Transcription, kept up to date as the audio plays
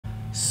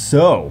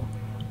So,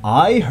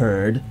 I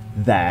heard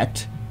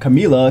that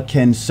Camilla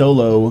can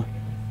solo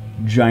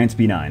Giants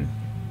B9.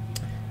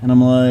 And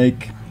I'm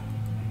like,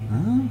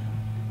 huh?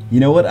 You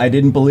know what? I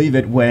didn't believe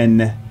it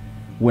when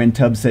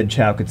Tubbs said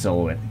Chow could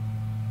solo it.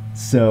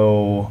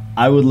 So,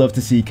 I would love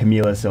to see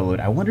Camilla solo it.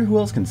 I wonder who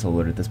else can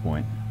solo it at this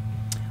point.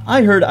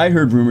 I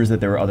heard rumors that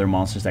there were other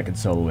monsters that could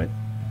solo it.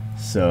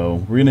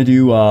 So, we're gonna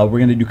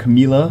do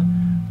Camilla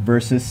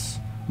versus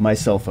my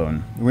cell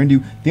phone. We're gonna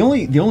do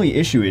the only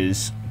issue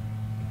is,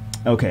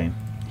 okay,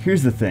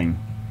 here's the thing.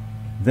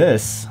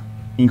 This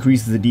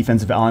increases the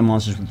defense of ally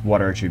monsters with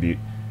water attribute.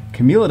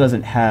 Camilla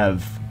doesn't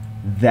have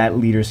that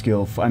leader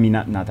skill. I mean,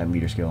 not that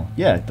leader skill.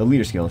 Yeah, the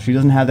leader skill. She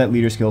doesn't have that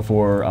leader skill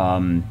for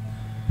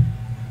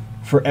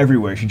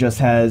everywhere. She just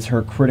has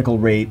her critical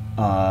rate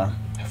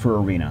for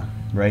arena,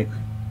 right?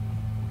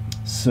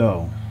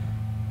 So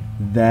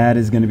that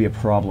is going to be a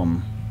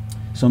problem.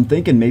 So I'm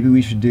thinking maybe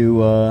we should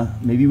do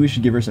maybe we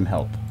should give her some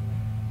help.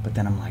 But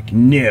then I'm like,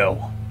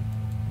 no.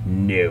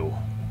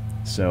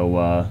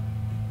 So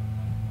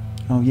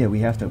oh yeah, we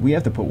have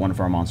to put one of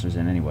our monsters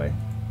in anyway.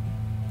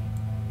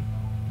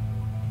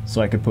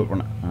 So I could put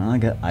one.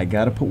 I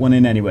gotta put one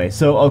in anyway.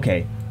 So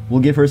okay,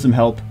 we'll give her some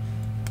help.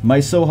 My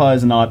Soha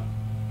is not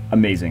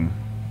amazing,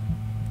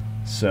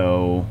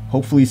 so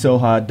hopefully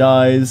Soha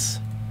dies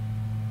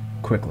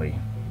quickly.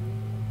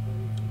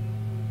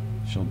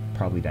 She'll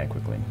probably die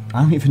quickly.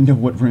 I don't even know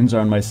what runes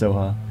are on my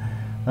Soha.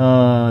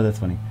 That's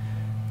funny.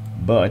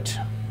 But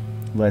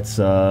let's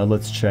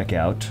check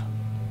out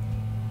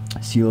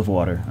Seal of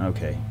Water.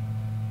 Okay,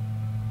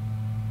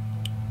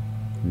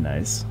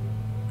 nice.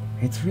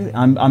 It's really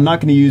I'm not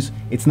going to use.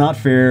 It's not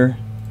fair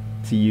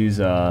to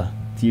use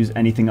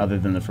anything other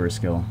than the first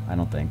skill. I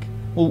don't think.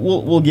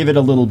 We'll give it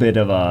a little bit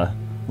of a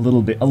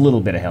little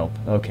bit of help.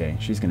 Okay,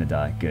 she's gonna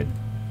die. Good.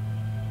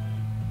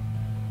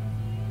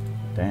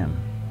 Damn.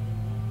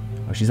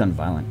 Oh, she's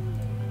unviolent.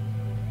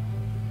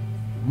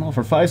 Well,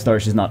 for 5-star,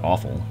 she's not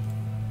awful.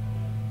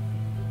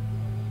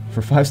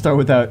 For 5-star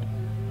without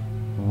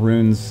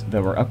runes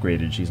that were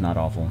upgraded, she's not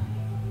awful.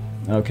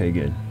 Okay,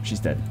 good.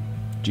 She's dead.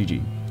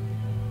 GG.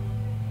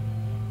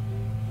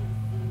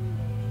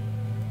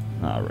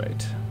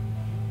 Alright.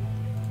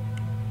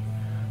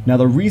 Now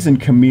the reason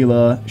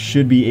Camilla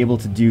should be able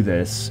to do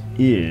this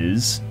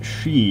is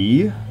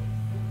she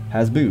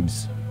has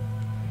boobs.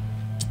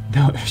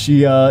 No,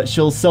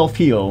 she'll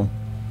self-heal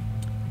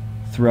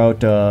throughout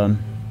the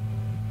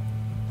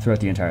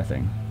entire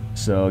thing.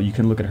 So you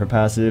can look at her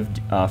passive,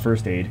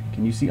 first aid.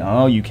 Can you see?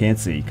 Oh, you can't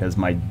see because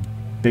my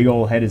big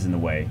old head is in the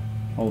way.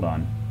 Hold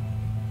on.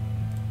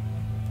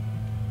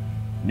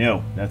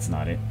 No, that's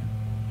not it.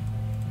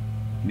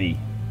 Me.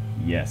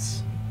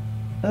 Yes.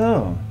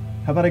 Oh,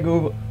 how about I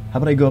go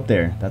up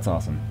there? That's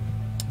awesome.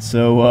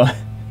 So,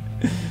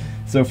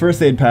 so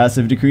first aid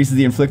passive decreases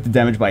the inflicted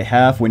damage by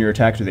half when you're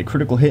attacked with a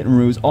critical hit and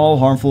removes all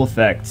harmful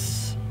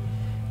effects.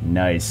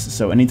 Nice.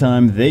 So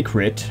anytime they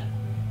crit,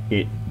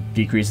 it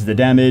decreases the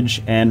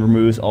damage and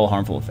removes all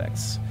harmful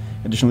effects.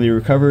 Additionally, it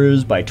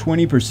recovers by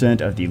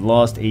 20% of the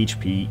lost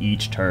HP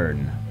each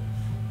turn.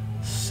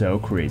 So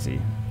crazy.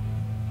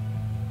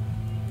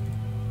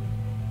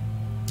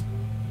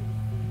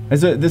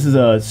 This is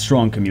a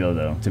strong Camilla,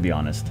 though, to be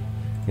honest.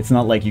 It's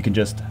not like you can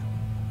just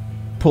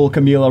pull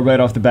Camilla right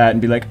off the bat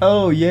and be like,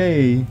 oh,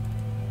 yay.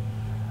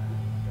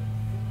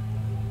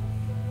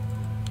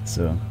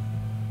 So,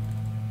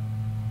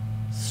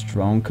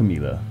 strong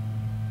Camilla.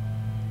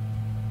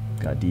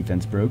 Got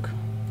defense broke.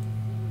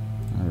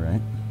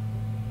 Alright.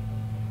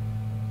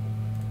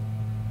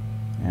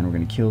 And we're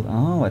going to kill...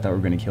 Oh, I thought we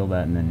were going to kill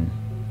that and then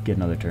get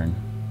another turn.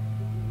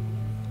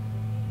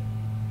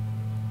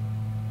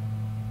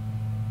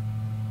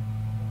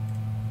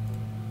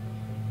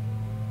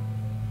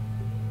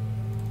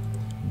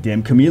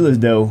 Damn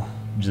Camillas, though,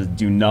 just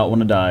do not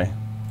want to die.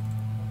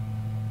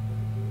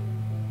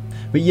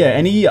 But yeah,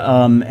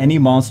 any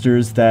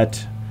monsters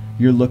that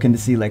you're looking to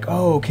see, like,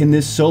 oh, can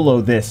this solo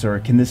this or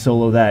can this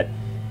solo that?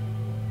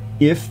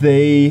 If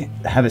they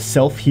have a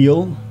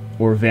self-heal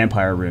or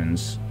vampire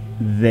runes,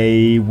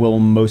 they will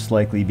most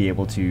likely be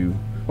able to,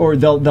 or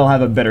they'll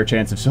have a better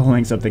chance of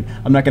soloing something.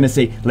 I'm not gonna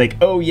say like,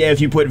 oh yeah,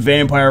 if you put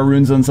vampire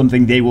runes on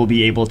something, they will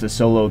be able to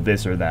solo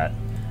this or that,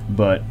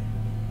 but.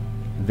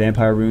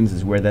 Vampire runes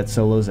is where that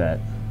solo's at.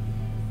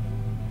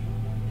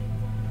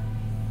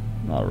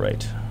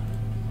 Alright.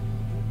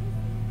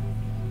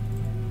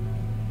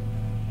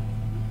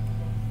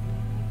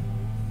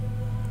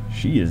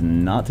 She is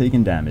not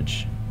taking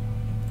damage.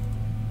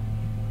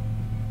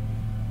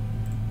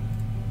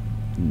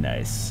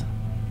 Nice.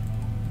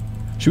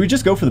 Should we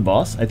just go for the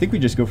boss? I think we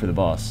just go for the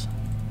boss.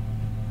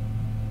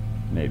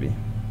 Maybe.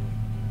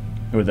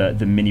 Or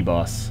the mini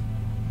boss.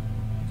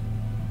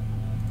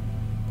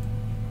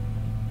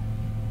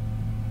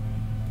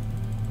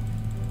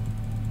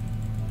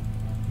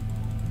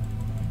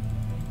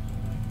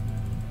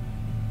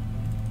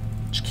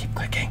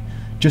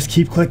 Just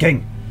keep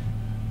clicking.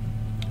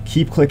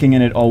 Keep clicking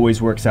and it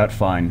always works out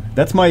fine.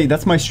 That's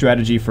my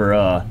strategy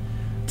for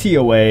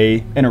TOA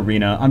and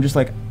Arena. I'm just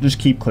like, just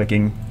keep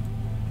clicking.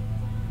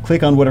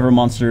 click on whatever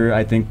monster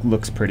I think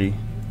looks pretty.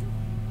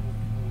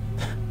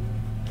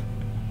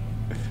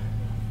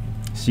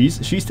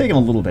 She's taking a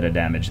little bit of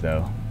damage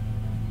though.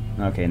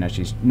 Okay, now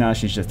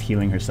she's just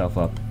healing herself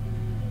up.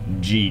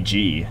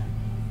 GG.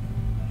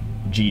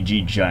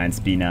 GG Giants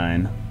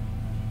B9.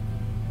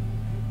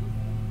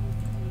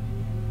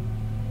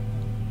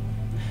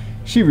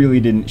 She really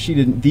didn't. She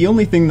didn't. The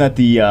only thing that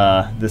the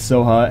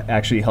Soha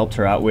actually helped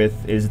her out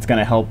with is it's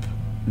gonna help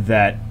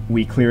that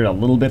we clear it a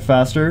little bit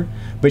faster,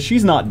 but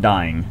she's not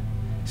dying,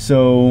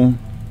 so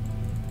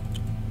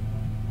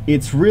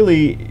it's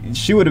really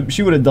she would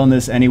have done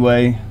this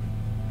anyway.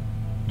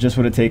 Just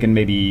would have taken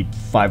maybe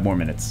 5 more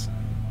minutes,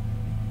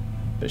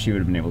 but she would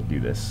have been able to do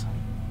this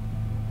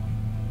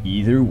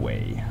either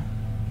way.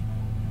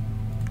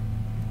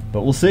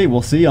 But we'll see.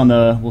 We'll see on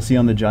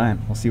the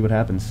giant. We'll see what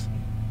happens.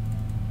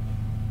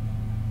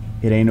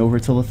 It ain't over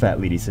till the fat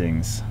lady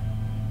sings.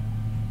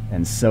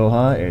 And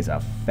Soha is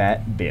a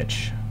fat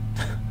bitch.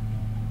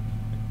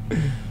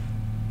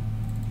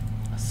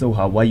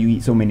 Soha, why you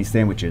eat so many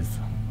sandwiches?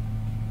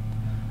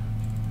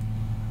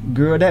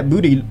 Girl, that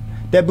booty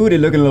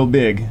looking a little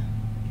big.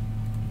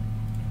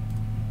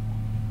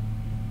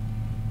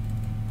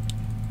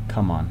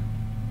 Come on.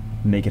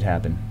 Make it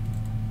happen.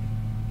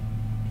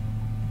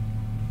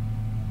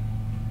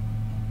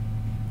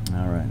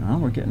 Alright, well,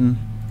 we're getting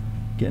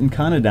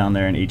kind of down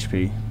there in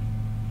HP.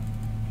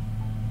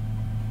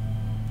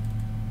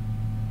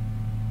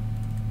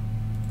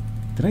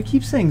 Did I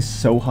keep saying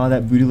Soha,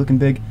 that booty looking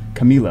big?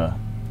 Camilla.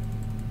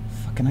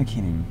 Fucking I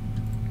can't even...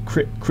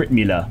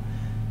 Critmila.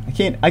 I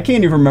can't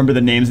even remember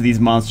the names of these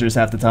monsters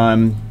half the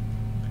time.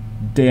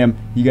 Damn,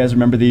 you guys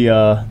remember the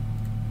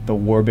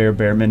Warbear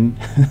Bearman?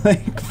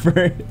 Like,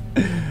 for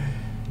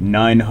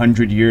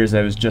 900 years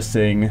I was just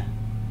saying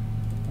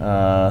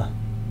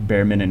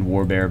Bearman and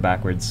Warbear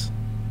backwards.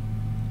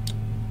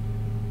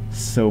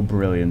 So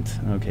brilliant.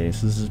 Okay,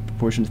 so this is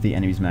proportion to the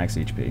enemy's max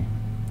HP.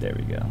 There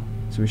we go.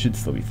 So we should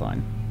still be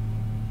fine.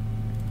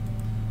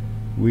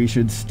 We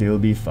should still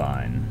be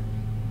fine.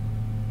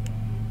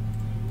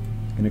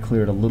 Gonna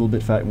clear it a little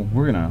bit fast.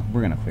 We're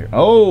gonna clear.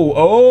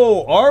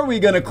 Oh, are we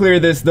gonna clear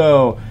this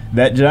though?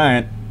 That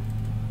giant.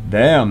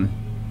 Damn.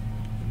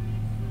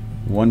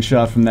 One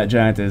shot from that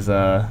giant is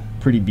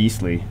pretty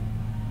beastly.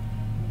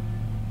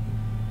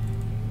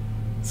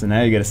 So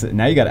now you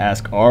gotta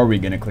ask, are we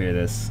gonna clear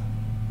this?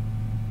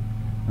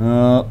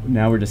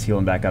 Now we're just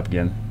healing back up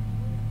again.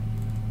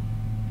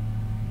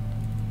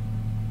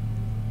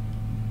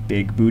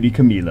 Big booty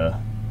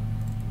Camilla.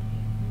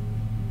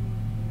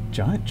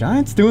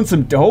 Giant's doing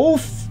some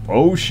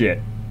oh shit.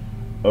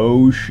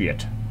 Oh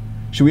shit.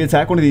 Should we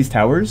attack one of these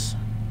towers?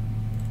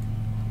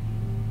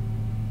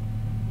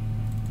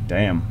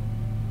 Damn.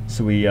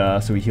 So we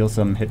heal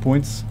some hit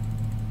points?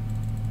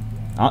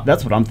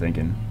 That's what I'm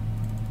thinking.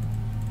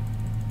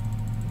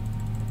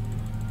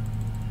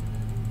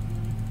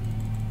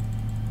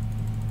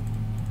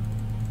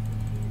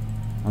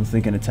 I'm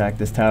thinking attack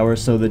this tower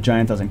so the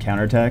giant doesn't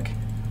counterattack.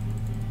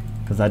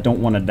 Because I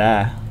don't want to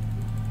die.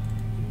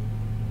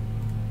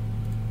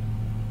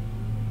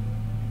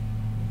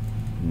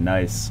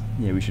 Nice.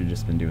 Yeah, we should have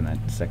just been doing that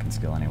second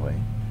skill anyway.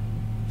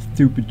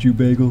 Stupid you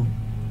bagel.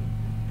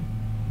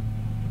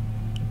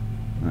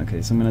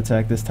 Okay, so I'm going to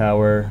attack this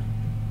tower.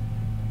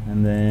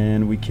 And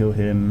then we kill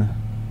him.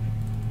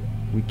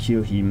 We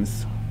kill him.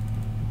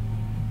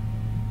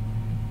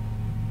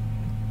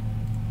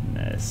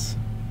 Nice.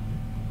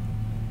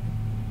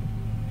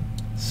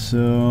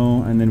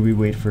 So, and then we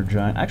wait for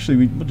giant.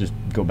 Actually, we'll just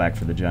go back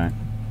for the giant.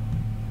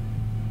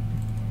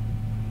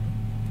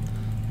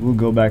 We'll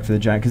go back for the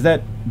giant, because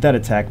that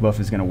attack buff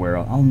is going to wear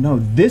off. Oh no,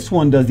 this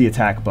one does the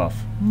attack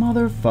buff.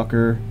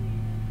 Motherfucker.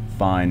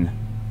 Fine.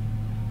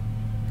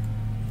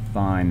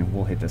 Fine,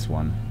 we'll hit this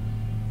one.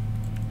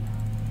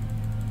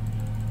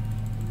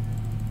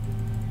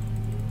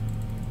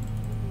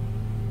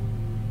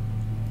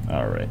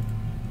 Alright.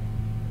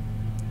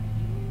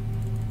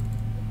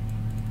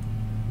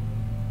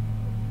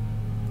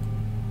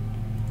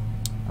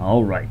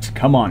 Alright,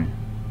 come on.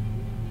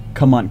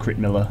 Come on,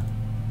 Critmilla.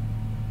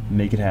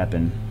 Make it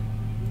happen.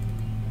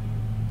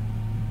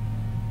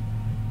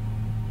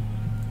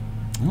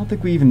 I don't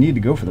think we even need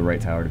to go for the right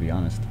tower, to be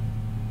honest.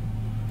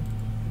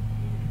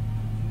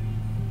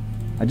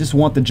 I just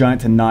want the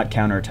giant to not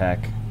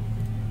counterattack.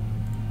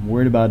 I'm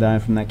worried about dying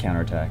from that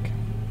counterattack.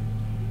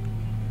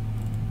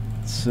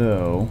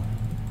 So,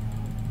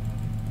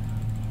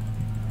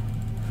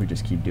 if we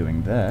just keep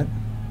doing that,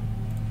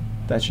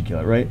 that should kill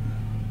it, right?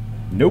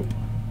 Nope.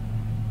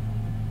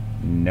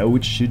 No,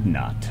 it should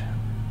not.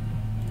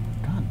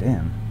 God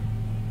damn.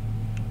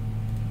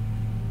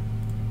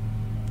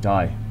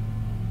 Die.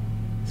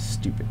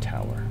 Stupid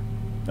tower.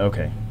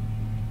 Okay.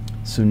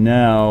 So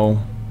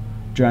now,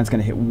 giant's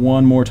gonna hit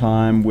one more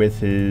time with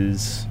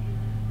his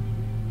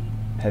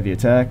heavy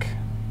attack.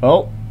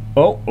 Oh!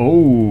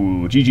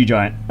 GG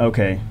giant.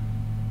 Okay.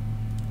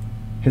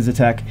 His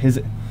attack,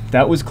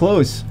 that was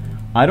close.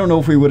 I don't know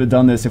if we would have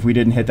done this if we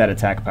didn't hit that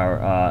attack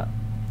power,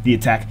 the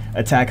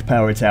attack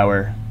power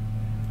tower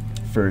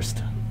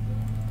first.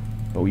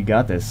 But we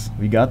got this.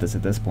 We got this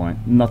at this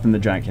point. Nothing the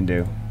giant can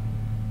do.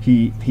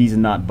 He's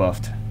not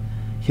buffed.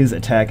 His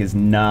attack is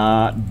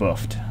not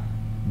buffed.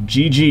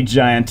 GG,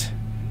 giant.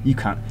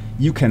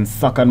 You can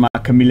suck on my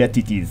Camilla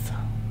titties.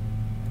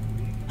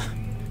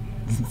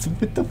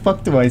 What the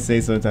fuck do I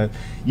say sometimes?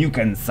 You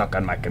can suck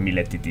on my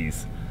Camilla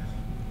titties.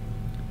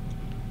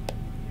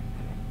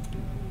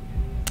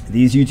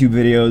 These YouTube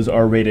videos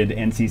are rated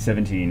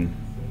NC-17.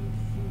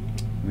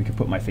 We could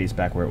put my face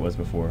back where it was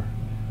before.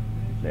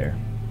 There.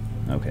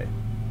 Okay.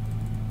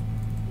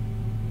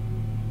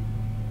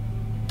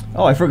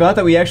 Oh, I forgot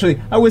that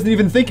I wasn't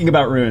even thinking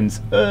about runes.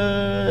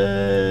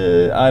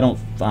 I don't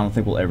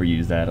think we'll ever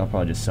use that. I'll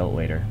probably just sell it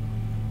later.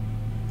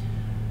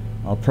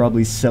 I'll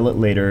probably sell it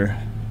later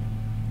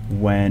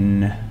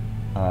when,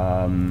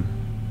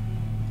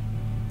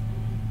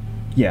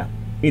 yeah.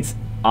 It's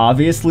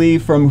obviously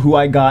from who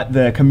I got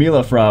the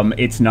Camilla from.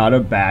 It's not a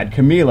bad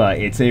Camilla.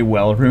 It's a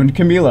well-runed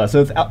Camilla.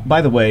 So, it's,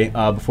 by the way,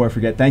 before I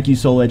forget, thank you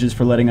Soul Edges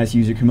for letting us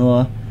use your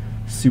Camilla.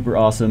 Super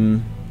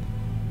awesome.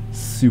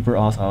 Super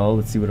awesome. Oh,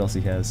 let's see what else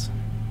he has.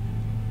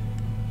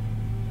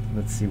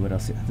 Let's see what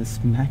else.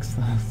 This max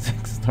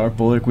 6-star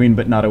Polar Queen,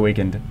 but not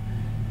awakened.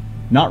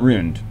 Not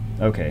runed.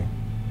 Okay.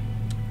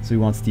 So he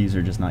wants to use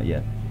her, just not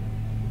yet.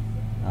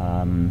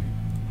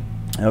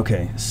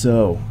 Okay,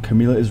 so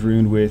Camilla is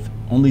runed with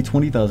only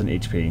 20,000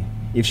 HP.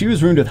 If she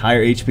was runed with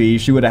higher HP,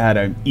 she would have had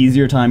an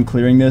easier time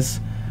clearing this,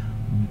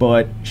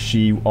 but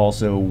she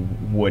also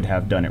would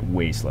have done it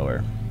way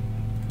slower.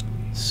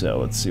 So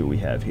let's see what we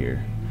have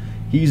here.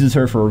 He uses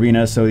her for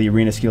arena, so the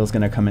arena skill is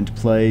going to come into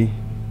play.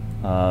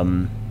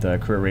 The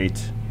crit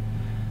rate,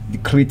 the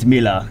crit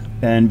mila,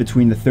 and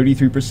between the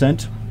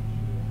 33%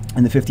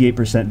 and the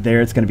 58%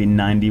 there, it's going to be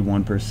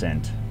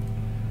 91%.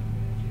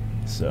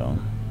 So,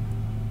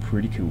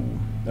 pretty cool.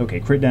 Okay,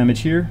 crit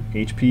damage here,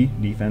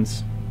 HP,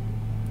 defense,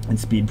 and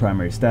speed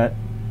primary stat.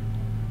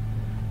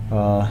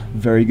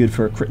 Very good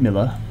for a crit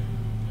mila.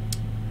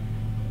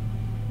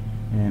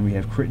 And we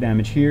have crit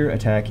damage here,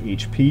 attack,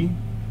 HP.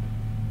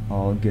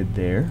 All good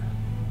there.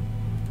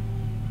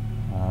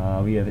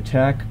 We have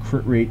attack,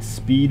 crit rate,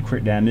 speed,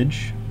 crit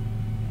damage.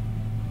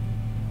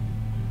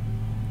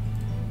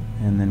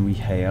 And then we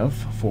have,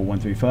 for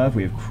 135,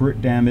 we have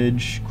crit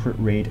damage, crit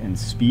rate, and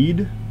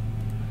speed.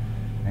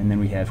 And then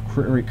we have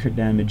crit rate, crit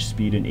damage,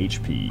 speed, and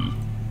HP.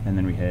 And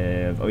then we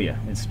have, oh yeah,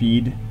 and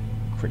speed,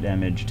 crit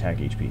damage, attack,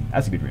 HP.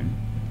 That's a good rune.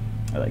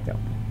 I like that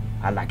one.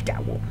 I like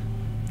that one.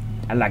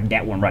 I like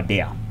that one right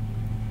there.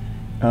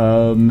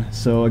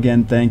 So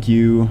again, thank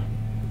you.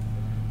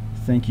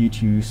 Thank you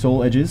to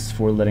Soul Edges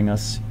for letting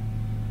us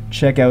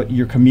check out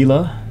your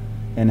Camilla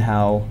and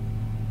how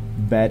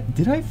bad...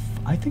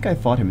 I think I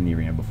fought him in the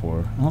arena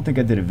before. I don't think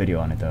I did a video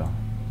on it though.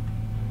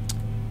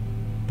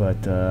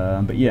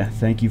 But yeah,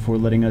 thank you for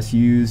letting us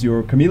use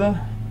your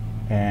Camilla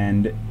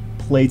and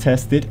play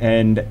test it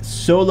and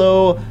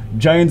solo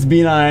Giants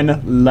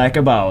B9 like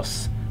a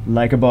boss.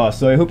 Like a boss.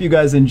 So I hope you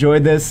guys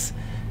enjoyed this.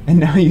 And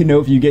now you know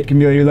if you get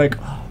Camilla, you're like,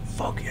 oh,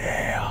 fuck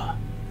yeah.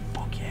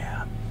 Fuck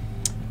yeah.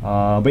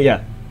 But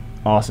yeah.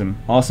 Awesome.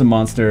 Awesome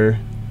monster.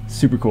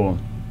 Super cool.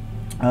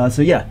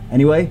 So yeah,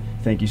 anyway,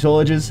 thank you Soul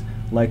Edges.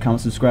 Like,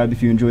 comment, subscribe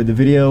if you enjoyed the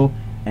video,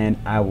 and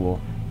I will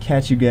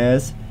catch you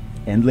guys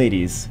and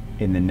ladies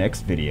in the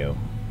next video.